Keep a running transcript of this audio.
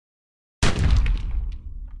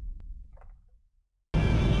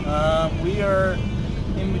we are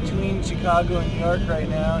in between Chicago and New York right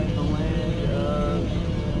now in the land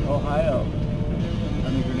of Ohio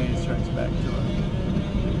on the Grenade Strikes Back tour.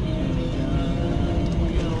 And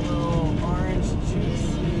we get a little orange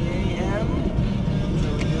juice AM. So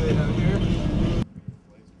we do it out here.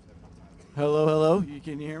 Hello, hello. You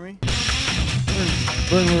can hear me?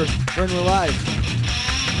 Vern, we're live.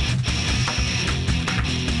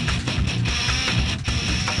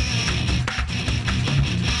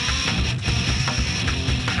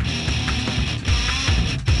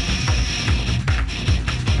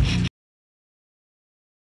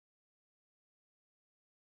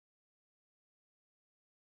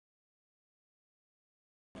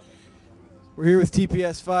 We're here with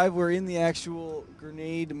TPS-5. We're in the actual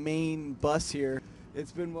Grenade main bus here.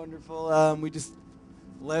 It's been wonderful. We just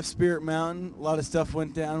left Spirit Mountain. A lot of stuff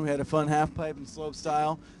went down. We had a fun half pipe and slope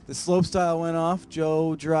style. The slope style went off.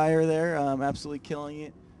 Joe Dreyer there, absolutely killing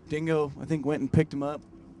it. Dingo, I think, went and picked him up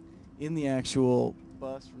in the actual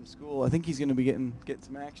bus from school. I think he's going to be getting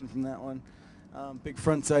some action from that one. Big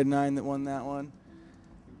frontside 9 that won that one.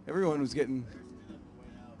 Everyone was getting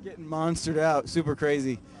monstered out. Super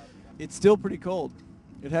crazy. It's still pretty cold.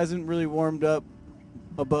 It hasn't really warmed up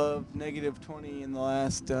above -20 in the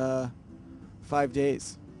last 5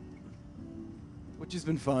 days, which has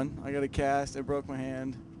been fun. I got a cast. I broke my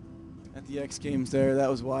hand at the X Games there. That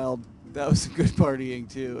was wild. That was some good partying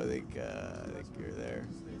too. I think we were there.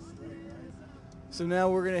 So now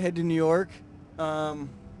we're gonna head to New York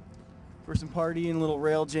for some partying, a little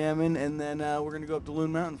rail jamming, and then we're gonna go up to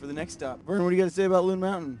Loon Mountain for the next stop. Vern, what do you got to say about Loon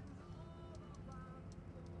Mountain?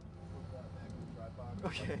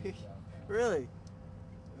 Okay, really?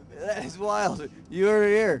 That is wild. You heard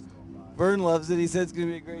it here. Vern loves it. He said it's going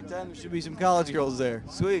to be a great time. There should be some college girls there.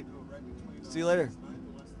 Sweet. See you later.